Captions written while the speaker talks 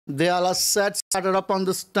They all are started up on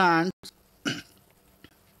the stand,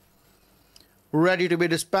 ready to be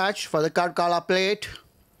dispatched for the Karkala Plate.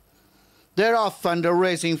 They're off and they're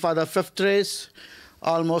racing for the fifth race.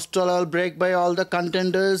 Almost a little break by all the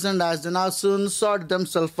contenders, and as they now soon sort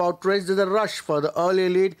themselves out, race there's a rush for the early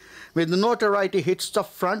lead with Notoriety hits the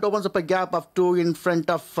front, opens up a gap of 2 in front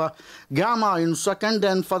of Gamma in second.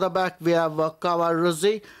 Then for the back we have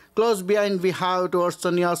CAVAROZZI. Close behind we have towards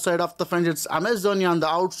the near side of the fence, it's Amazonia. On the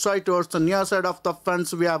outside towards the near side of the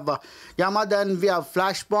fence we have Gamma. Then we have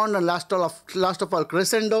Flashpoint, and last of all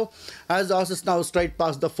Crescendo, as the horse is now straight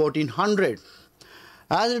past the 1400.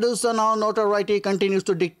 As it is so now, Notoriety continues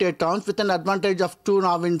to dictate turns with an advantage of 2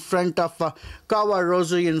 now in front of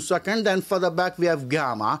CAVAROZZI in second. Then further back we have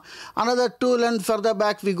Gamma. Another 2 lengths further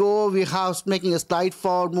back we go. We have making a slight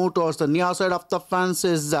forward move towards the near side of the fence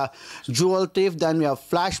is Jewel Thief. Then we have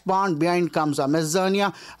Flashpoint. Behind comes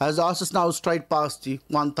Amazonia, as the horse is now straight past the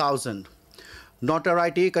 1000.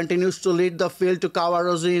 Notoriety continues to lead the field to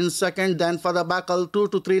CAVAROZZI in second. Then for the back, 2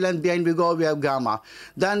 to 3 lengths behind we go, we have Gamma.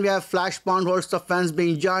 Then we have Flashpoint holds the fence,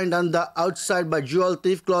 being joined on the outside by Jewel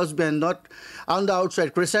Thief, close behind, not on the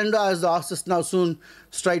outside Crescendo, as the horse is now soon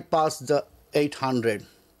straight past the 800.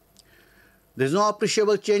 There's no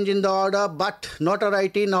appreciable change in the order, but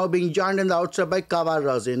Notoriety now being joined on the outside by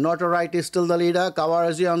CAVAROZZI. Notoriety is still the leader.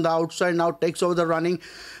 CAVAROZZI on the outside now takes over the running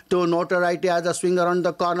to Notoriety as a swing around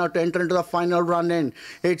the corner to enter into the final run-in.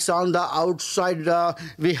 It's on the outside.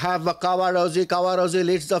 We have CAVAROZZI. CAVAROZZI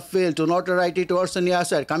leads the field to Notoriety towards the near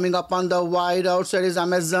side. Coming up on the wide outside is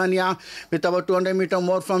Amazonia with about 200 meters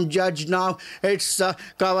more from Judge now. It's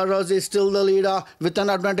CAVAROZZI still the leader with an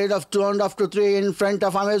advantage of 2.5 to 3 in front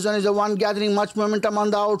of Amazonia. Is the one gathering much momentum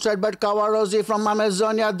on the outside, but CAVAROZZI from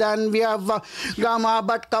Amazonia. Then we have Gamma,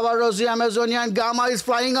 but CAVAROZZI, Amazonia, and Gamma is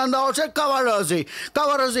flying on the outside.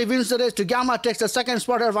 CAVAROZZI wins the race to Gamma, takes the second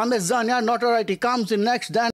spot of Amazonia. Notoriety comes in next. Then